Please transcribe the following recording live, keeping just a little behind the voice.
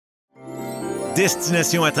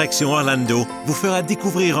Destination Attraction Orlando vous fera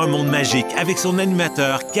découvrir un monde magique avec son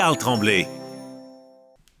animateur Carl Tremblay.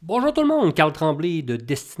 Bonjour tout le monde, Carl Tremblay de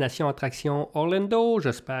Destination Attraction Orlando.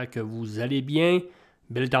 J'espère que vous allez bien.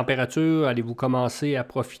 Belle température, allez-vous commencer à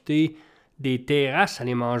profiter des terrasses,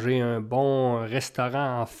 aller manger un bon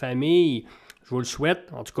restaurant en famille. Je vous le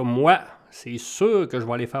souhaite. En tout cas, moi, c'est sûr que je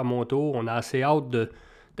vais aller faire mon tour. On a assez hâte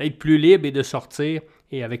d'être plus libre et de sortir.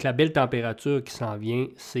 Et avec la belle température qui s'en vient,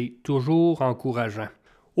 c'est toujours encourageant.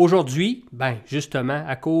 Aujourd'hui, justement,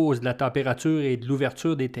 à cause de la température et de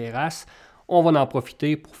l'ouverture des terrasses, on va en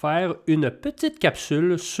profiter pour faire une petite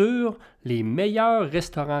capsule sur les meilleurs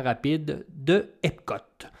restaurants rapides de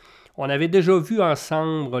Epcot. On avait déjà vu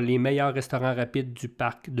ensemble les meilleurs restaurants rapides du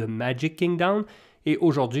parc de Magic Kingdom et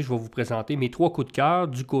aujourd'hui, je vais vous présenter mes 3 coups de cœur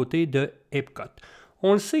du côté de Epcot.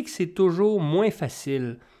 On le sait que c'est toujours moins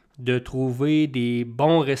facile de trouver des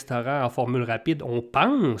bons restaurants en formule rapide. On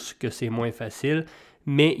pense que c'est moins facile,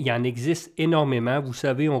 mais il en existe énormément. Vous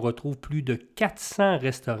savez, on retrouve plus de 400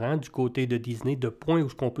 restaurants du côté de Disney, de points où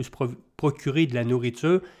on peut se procurer de la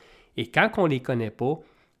nourriture. Et quand on ne les connaît pas,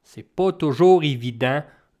 c'est pas toujours évident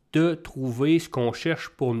de trouver ce qu'on cherche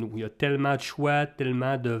pour nous. Il y a tellement de choix,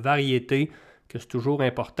 tellement de variétés que c'est toujours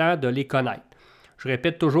important de les connaître. Je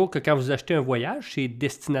répète toujours que quand vous achetez un voyage chez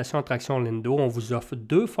Destination Attraction Orlando, on vous offre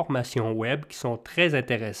 2 formations web qui sont très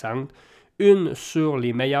intéressantes. Une sur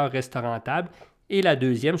les meilleurs restaurants tables et la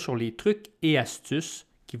deuxième sur les trucs et astuces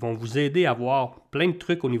qui vont vous aider à voir plein de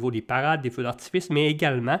trucs au niveau des parades, des feux d'artifice, mais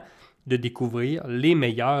également de découvrir les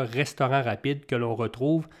meilleurs restaurants rapides que l'on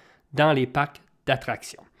retrouve dans les parcs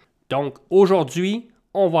d'attractions. Donc aujourd'hui,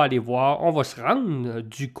 on va aller voir, on va se rendre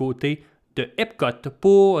du côté de Epcot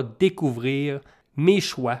pour découvrir mes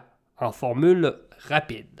choix en formule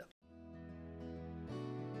rapide.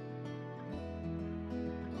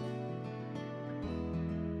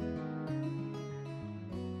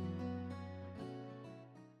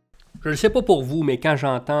 Je ne sais pas pour vous, mais quand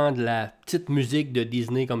j'entends de la petite musique de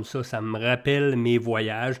Disney comme ça me rappelle mes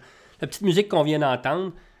voyages. La petite musique qu'on vient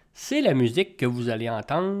d'entendre, c'est la musique que vous allez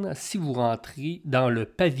entendre si vous rentrez dans le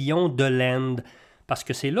pavillon de Land. Parce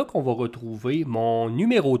que c'est là qu'on va retrouver mon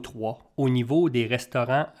numéro 3 au niveau des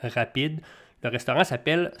restaurants rapides. Le restaurant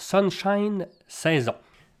s'appelle Sunshine Saison.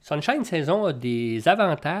 Sunshine Saison a des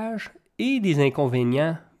avantages et des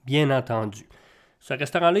inconvénients, bien entendu. Ce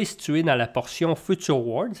restaurant-là est situé dans la portion Future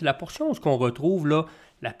World. C'est la portion où on retrouve là,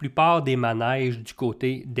 la plupart des manèges du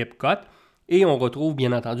côté d'Epcot. Et on retrouve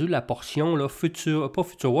bien entendu la portion, là, pas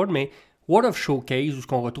Future World, mais World of Showcase,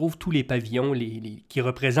 où on retrouve tous les pavillons qui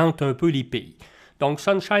représentent un peu les pays. Donc,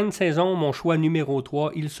 Sunshine Saison, mon choix numéro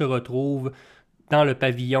 3, il se retrouve dans le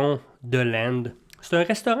pavillon de Land. C'est un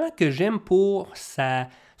restaurant que j'aime pour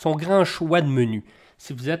son grand choix de menus.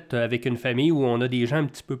 Si vous êtes avec une famille où on a des gens un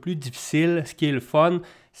petit peu plus difficiles, ce qui est le fun,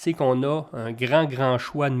 c'est qu'on a un grand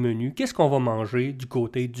choix de menus. Qu'est-ce qu'on va manger du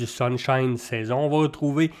côté du Sunshine Saison? On va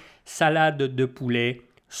retrouver salade de poulet,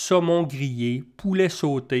 saumon grillé, poulet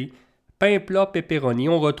sauté, pain plat pepperoni.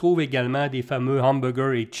 On retrouve également des fameux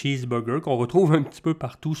hamburgers et cheeseburgers qu'on retrouve un petit peu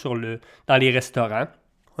partout dans les restaurants.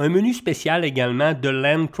 Un menu spécial également de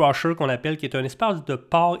Land Crusher qu'on appelle, qui est un espace de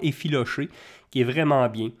porc effiloché, qui est vraiment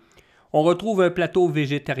bien. On retrouve un plateau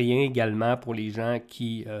végétarien également pour les gens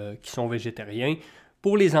qui sont végétariens.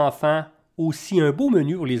 Pour les enfants, aussi un beau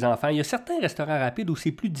menu pour les enfants. Il y a certains restaurants rapides où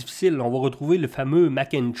c'est plus difficile. On va retrouver le fameux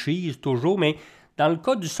mac and cheese toujours, mais dans le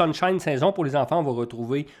cas du Sunshine Saison, pour les enfants, on va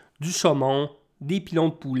retrouver du saumon, des pilons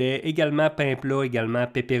de poulet, également pain plat, également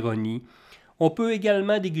pepperoni. On peut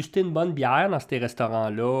également déguster une bonne bière dans ces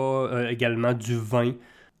restaurants-là, également du vin.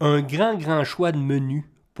 Un grand choix de menus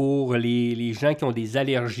pour les gens qui ont des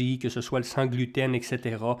allergies, que ce soit le sans gluten,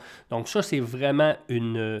 etc. Donc ça, c'est vraiment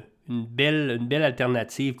une belle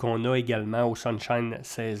alternative qu'on a également au Sunshine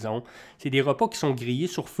Saison. C'est des repas qui sont grillés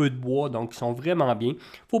sur feu de bois, donc qui sont vraiment bien.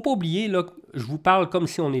 Faut pas oublier, là, je vous parle comme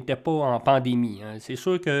si on n'était pas en pandémie. Hein. C'est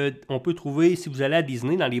sûr qu'on peut trouver, si vous allez à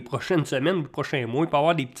Disney dans les prochaines semaines ou les prochains mois, il peut y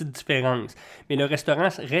avoir des petites différences. Mais le restaurant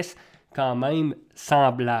reste quand même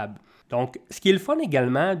semblable. Donc, ce qui est le fun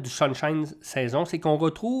également du Sunshine Saison, c'est qu'on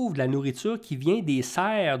retrouve de la nourriture qui vient des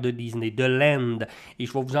serres de Disney, de Land. Et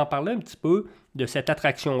je vais vous en parler un petit peu de cette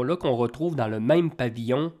attraction-là qu'on retrouve dans le même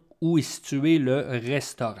pavillon où est situé le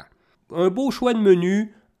restaurant. Un beau choix de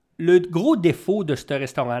menu. Le gros défaut de ce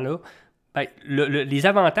restaurant-là, les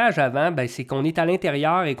avantages avant, c'est qu'on est à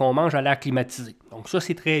l'intérieur et qu'on mange à l'air climatisé. Donc ça,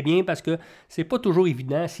 c'est très bien parce que c'est pas toujours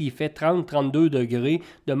évident s'il fait 30-32 degrés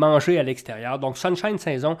de manger à l'extérieur. Donc Sunshine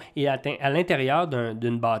Saison est à l'intérieur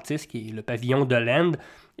d'une bâtisse qui est le pavillon de Land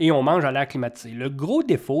et on mange à l'air climatisé. Le gros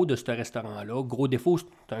défaut de ce restaurant-là, gros défaut,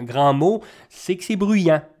 c'est un grand mot, c'est que c'est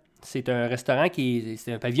bruyant. C'est un restaurant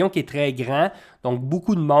c'est un pavillon qui est très grand, donc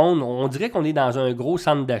beaucoup de monde. On dirait qu'on est dans un gros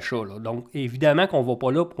centre d'achat, là. Donc, évidemment qu'on ne va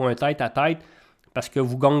pas là pour un tête-à-tête parce que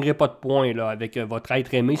vous ne gagnerez pas de points là, avec votre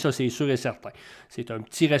être aimé, ça c'est sûr et certain. C'est un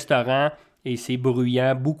petit restaurant et c'est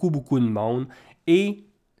bruyant, beaucoup de monde. Et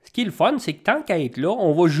ce qui est le fun, c'est que tant qu'à être là,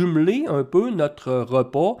 on va jumeler un peu notre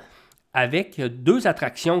repas avec 2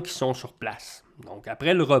 attractions qui sont sur place. Donc,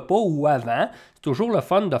 après le repas ou avant, c'est toujours le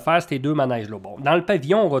fun de faire ces 2 manèges-là. Bon, dans le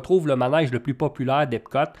pavillon, on retrouve le manège le plus populaire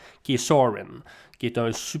d'Epcot, qui est Soarin', qui est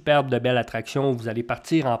un superbe de belle attraction où vous allez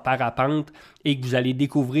partir en parapente et que vous allez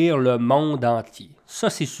découvrir le monde entier. Ça,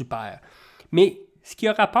 c'est super. Mais ce qui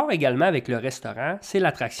a rapport également avec le restaurant, c'est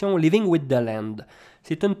l'attraction Living with the Land.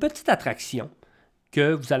 C'est une petite attraction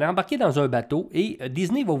que vous allez embarquer dans un bateau et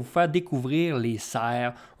Disney va vous faire découvrir les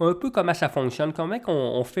serres, un peu comment ça fonctionne, comment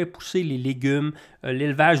on fait pousser les légumes,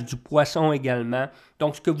 l'élevage du poisson également.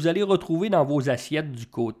 Donc, ce que vous allez retrouver dans vos assiettes du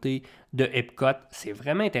côté de Epcot, c'est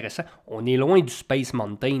vraiment intéressant. On est loin du Space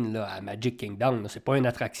Mountain là, à Magic Kingdom. Ce n'est pas une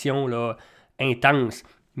attraction là, intense,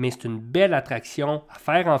 mais c'est une belle attraction à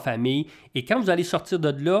faire en famille. Et quand vous allez sortir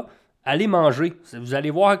de là, allez manger. Vous allez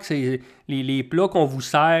voir que c'est les plats qu'on vous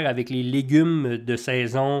sert avec les légumes de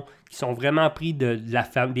saison qui sont vraiment pris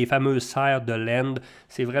des fameuses serres de Land.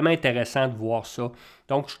 C'est vraiment intéressant de voir ça.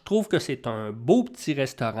 Donc, je trouve que c'est un beau petit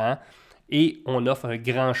restaurant et on offre un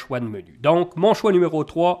grand choix de menus. Donc, mon choix numéro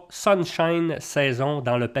 3, Sunshine Saison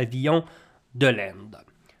dans le pavillon de Land.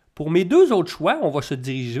 Pour mes 2 autres choix, on va se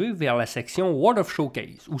diriger vers la section World of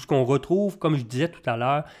Showcase, où ce qu'on retrouve, comme je disais tout à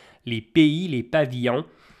l'heure, les pays, les pavillons.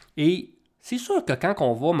 Et c'est sûr que quand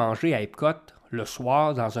on va manger à Epcot le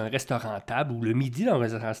soir dans un restaurant table ou le midi dans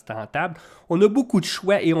un restaurant table, on a beaucoup de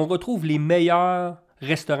choix et on retrouve les meilleurs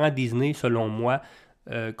restaurants Disney, selon moi,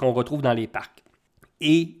 qu'on retrouve dans les parcs.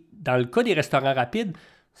 Et dans le cas des restaurants rapides,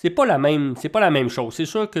 c'est pas la même chose. C'est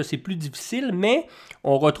sûr que c'est plus difficile, mais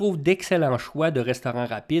on retrouve d'excellents choix de restaurants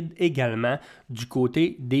rapides également du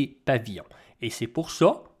côté des pavillons. Et c'est pour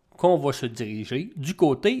ça qu'on va se diriger du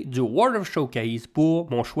côté du World of Showcase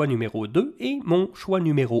pour mon choix numéro 2 et mon choix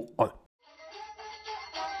numéro 1.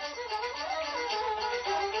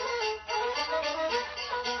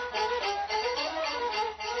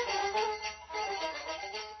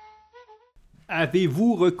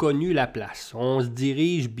 Avez-vous reconnu la place? On se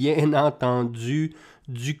dirige bien entendu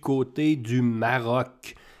du côté du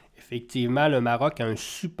Maroc. Effectivement, le Maroc a un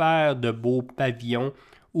super de beau pavillon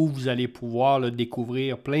où vous allez pouvoir là,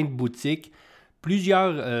 découvrir plein de boutiques,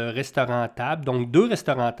 plusieurs restaurants tables, donc 2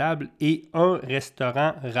 restaurants tables et un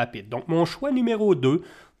restaurant rapide. Donc, mon choix numéro 2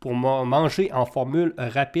 pour manger en formule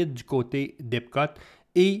rapide du côté d'Epcot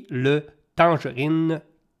est le Tangerine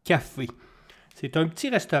Café. C'est un petit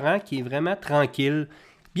restaurant qui est vraiment tranquille.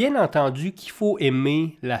 Bien entendu qu'il faut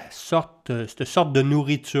aimer cette sorte de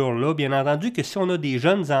nourriture-là. Bien entendu que si on a des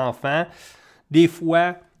jeunes enfants, des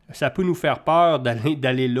fois, ça peut nous faire peur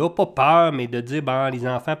d'aller là. Pas peur, mais de dire, les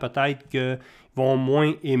enfants peut-être qu'ils vont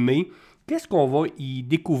moins aimer. Qu'est-ce qu'on va y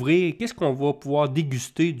découvrir? Qu'est-ce qu'on va pouvoir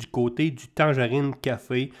déguster du côté du Tangerine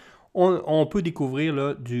Café? On peut découvrir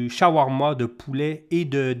là, du shawarma de poulet et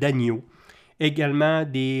d'agneau. Également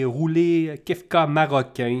des roulés kefka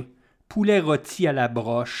marocains, poulet rôti à la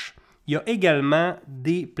broche. Il y a également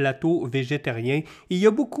des plateaux végétariens. Et il y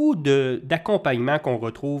a beaucoup d'accompagnements qu'on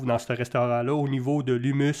retrouve dans ce restaurant-là au niveau de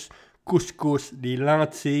l'hummus, couscous, des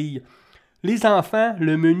lentilles. Les enfants,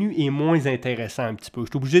 le menu est moins intéressant un petit peu.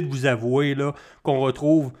 Je suis obligé de vous avouer là, qu'on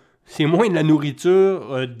retrouve, c'est moins de la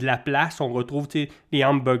nourriture, de la place. On retrouve des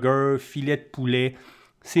hamburgers, filets de poulet.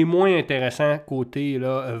 C'est moins intéressant côté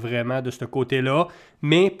là, vraiment de ce côté-là.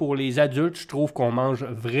 Mais pour les adultes, je trouve qu'on mange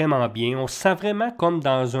vraiment bien. On se sent vraiment comme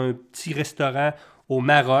dans un petit restaurant au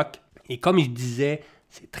Maroc. Et comme je disais,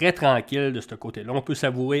 c'est très tranquille de ce côté-là. On peut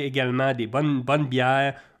savourer également des bonnes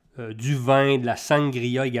bières, du vin, de la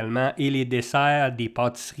sangria également, et les desserts, des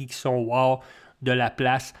pâtisseries qui sont wow de la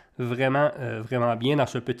place. Vraiment bien dans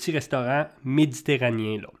ce petit restaurant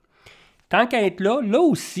méditerranéen-là. Tant qu'à être là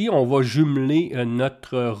aussi, on va jumeler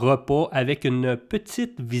notre repas avec une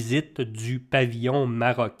petite visite du pavillon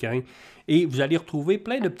marocain. Et vous allez retrouver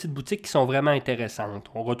plein de petites boutiques qui sont vraiment intéressantes.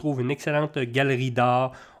 On retrouve une excellente galerie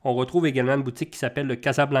d'art. On retrouve également une boutique qui s'appelle le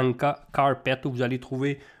Casablanca Carpet, où vous allez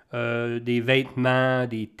trouver des vêtements,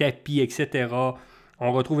 des tapis, etc.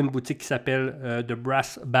 On retrouve une boutique qui s'appelle The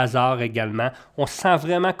Brass Bazaar également. On se sent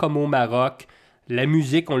vraiment comme au Maroc. La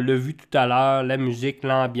musique, on l'a vu tout à l'heure, la musique,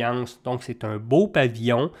 l'ambiance. Donc, c'est un beau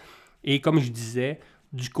pavillon. Et comme je disais,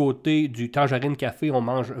 du côté du Tangerine Café, on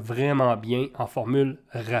mange vraiment bien en formule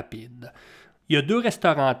rapide. Il y a 2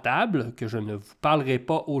 restaurants à table que je ne vous parlerai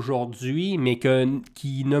pas aujourd'hui, mais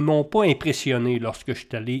qui ne m'ont pas impressionné lorsque je suis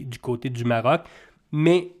allé du côté du Maroc.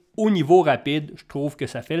 Mais au niveau rapide, je trouve que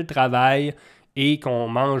ça fait le travail et qu'on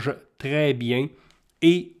mange très bien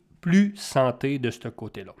et plus santé de ce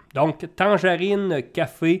côté-là. Donc, Tangerine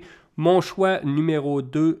Café, mon choix numéro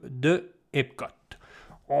 2 de Epcot.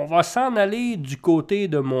 On va s'en aller du côté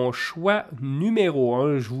de mon choix numéro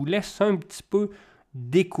 1. Je vous laisse un petit peu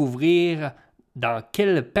découvrir dans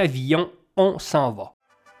quel pavillon on s'en va.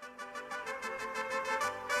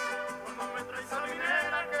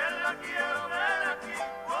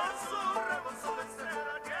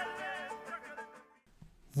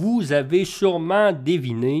 Vous avez sûrement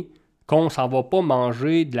deviné qu'on ne s'en va pas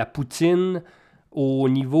manger de la poutine au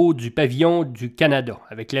niveau du pavillon du Canada.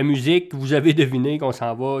 Avec la musique, vous avez deviné qu'on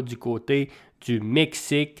s'en va du côté du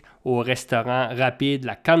Mexique au restaurant rapide,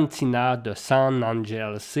 la Cantina de San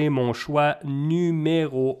Angel. C'est mon choix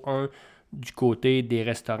numéro 1 du côté des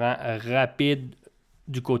restaurants rapides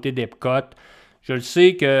du côté d'Epcot. Je le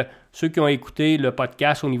sais que ceux qui ont écouté le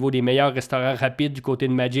podcast au niveau des meilleurs restaurants rapides du côté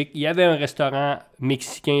de Magic, il y avait un restaurant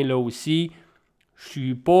mexicain là aussi. Je ne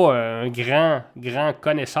suis pas un grand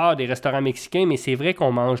connaisseur des restaurants mexicains, mais c'est vrai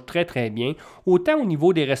qu'on mange très, très bien. Autant au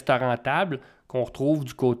niveau des restaurants à table qu'on retrouve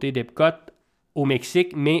du côté d'Epcot au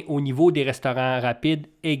Mexique, mais au niveau des restaurants rapides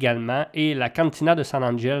également. Et la Cantina de San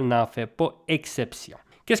Angel n'en fait pas exception.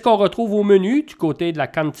 Qu'est-ce qu'on retrouve au menu du côté de la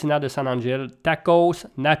Cantina de San Angel? Tacos,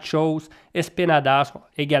 nachos, espinadas,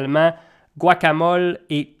 également guacamole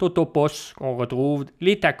et totopos qu'on retrouve,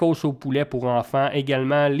 les tacos au poulet pour enfants,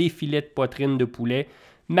 également les filets de poitrine de poulet,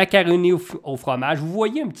 macaroni au fromage. Vous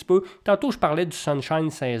voyez un petit peu, tantôt je parlais du Sunshine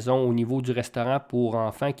Saison au niveau du restaurant pour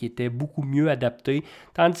enfants qui était beaucoup mieux adapté,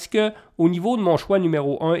 tandis que au niveau de mon choix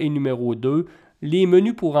numéro 1 et numéro 2, les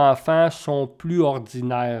menus pour enfants sont plus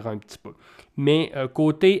ordinaires un petit peu. Mais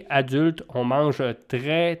côté adulte, on mange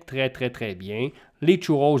très, très, très, très bien. Les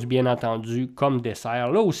churros, bien entendu, comme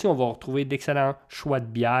dessert. Là aussi, on va retrouver d'excellents choix de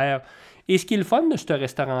bière. Et ce qui est le fun de ce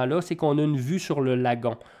restaurant-là, c'est qu'on a une vue sur le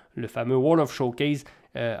lagon. Le fameux World of Showcase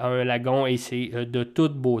a un lagon et c'est de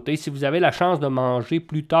toute beauté. Si vous avez la chance de manger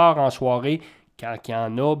plus tard en soirée, quand il y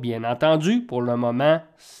en a, bien entendu, pour le moment,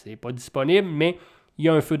 c'est pas disponible, mais il y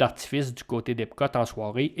a un feu d'artifice du côté d'Epcot en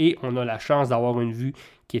soirée et on a la chance d'avoir une vue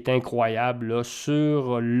qui est incroyable là,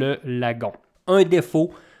 sur le lagon. Un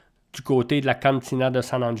défaut du côté de la Cantina de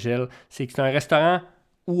San Angel, c'est que c'est un restaurant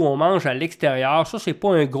où on mange à l'extérieur. Ça, c'est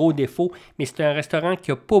pas un gros défaut, mais c'est un restaurant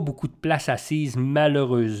qui n'a pas beaucoup de place assise,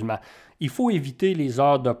 malheureusement. Il faut éviter les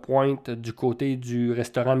heures de pointe du côté du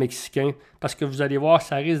restaurant mexicain parce que vous allez voir,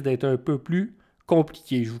 ça risque d'être un peu plus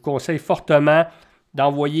compliqué. Je vous conseille fortement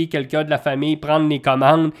d'envoyer quelqu'un de la famille prendre les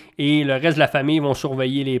commandes et le reste de la famille vont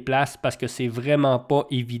surveiller les places parce que c'est vraiment pas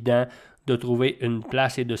évident de trouver une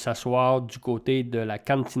place et de s'asseoir du côté de la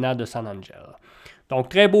Cantina de San Angel. Donc,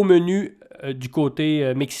 très beau menu du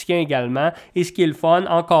côté mexicain également. Et ce qui est le fun,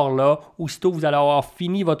 encore là, aussitôt que vous allez avoir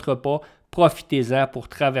fini votre repas, profitez-en pour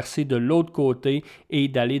traverser de l'autre côté et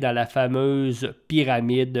d'aller dans la fameuse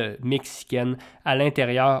pyramide mexicaine. À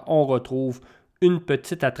l'intérieur, on retrouve une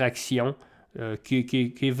petite attraction qui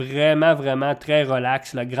est vraiment, vraiment très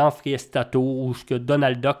relax, le Grand Fiestato, où ce que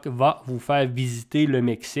Donald Duck va vous faire visiter le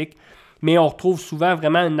Mexique. Mais on retrouve souvent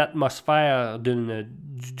vraiment une atmosphère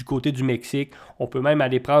du côté du Mexique. On peut même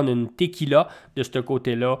aller prendre une tequila de ce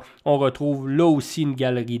côté-là. On retrouve là aussi une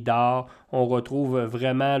galerie d'art. On retrouve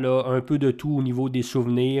vraiment là, un peu de tout au niveau des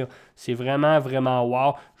souvenirs. C'est vraiment, vraiment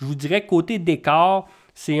wow. Je vous dirais que côté décor,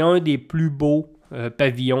 c'est un des plus beaux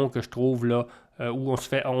pavillons que je trouve là, où on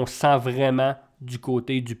se sent vraiment du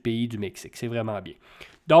côté du pays du Mexique. C'est vraiment bien.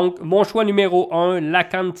 Donc, mon choix numéro 1, la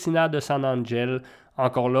Cantina de San Angel.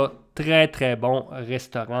 Encore là, très, très bon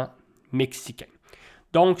restaurant mexicain.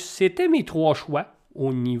 Donc, c'était mes 3 choix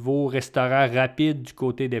au niveau restaurant rapide du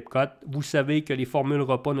côté d'Epcot. Vous savez que les formules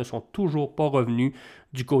repas ne sont toujours pas revenues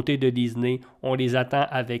du côté de Disney. On les attend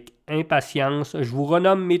avec impatience. Je vous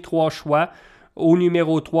renomme mes 3 choix. Au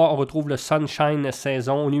numéro 3, on retrouve le Sunshine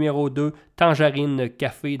Saison. Au numéro 2, Tangerine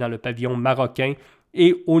Café dans le pavillon marocain.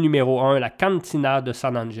 Et au numéro 1, la Cantina de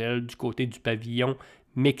San Angel du côté du pavillon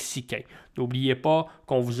mexicain. N'oubliez pas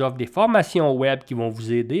qu'on vous offre des formations web qui vont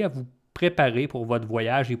vous aider à vous préparer pour votre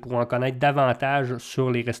voyage et pour en connaître davantage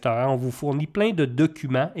sur les restaurants. On vous fournit plein de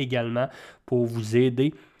documents également pour vous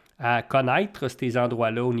aider à connaître ces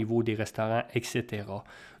endroits-là au niveau des restaurants, etc.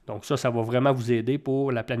 Donc ça va vraiment vous aider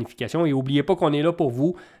pour la planification. Et n'oubliez pas qu'on est là pour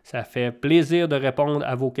vous. Ça fait plaisir de répondre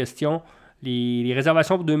à vos questions. Les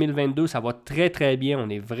réservations pour 2022, ça va très, très bien. On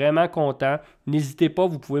est vraiment content. N'hésitez pas,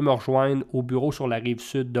 vous pouvez me rejoindre au bureau sur la rive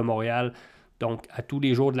sud de Montréal. donc à tous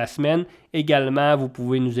les jours de la semaine. Également, vous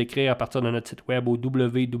pouvez nous écrire à partir de notre site web au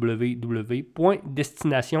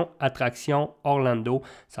www.destinationattractionorlando.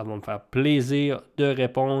 Ça va me faire plaisir de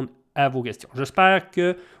répondre à vos questions. J'espère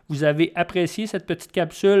que vous avez apprécié cette petite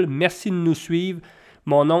capsule. Merci de nous suivre.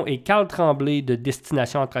 Mon nom est Carl Tremblay de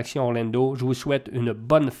Destination Attraction Orlando. Je vous souhaite une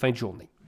bonne fin de journée.